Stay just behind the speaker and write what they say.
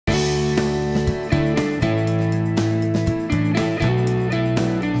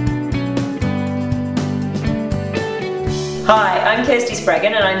Hi, I'm Kirsty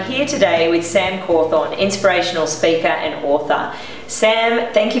Spraggan and I'm here today with Sam Cawthorn, inspirational speaker and author.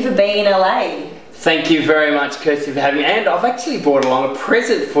 Sam, thank you for being in LA. Thank you very much, Kirsty, for having me. And I've actually brought along a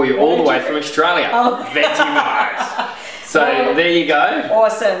present for you all the way from Australia. Oh. Vegemite. So there you go.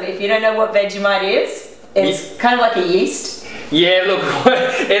 Awesome. If you don't know what Vegemite is, it's kind of like a yeast. Yeah, look,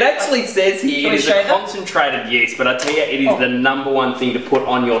 it actually says here it is a them? concentrated yeast, but I tell you, it is the #1 thing to put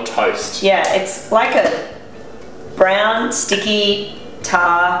on your toast. Yeah, it's like a brown, sticky,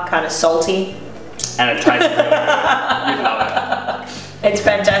 tar, kind of salty. And it tastes really good. You'd love it. It's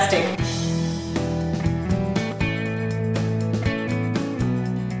fantastic.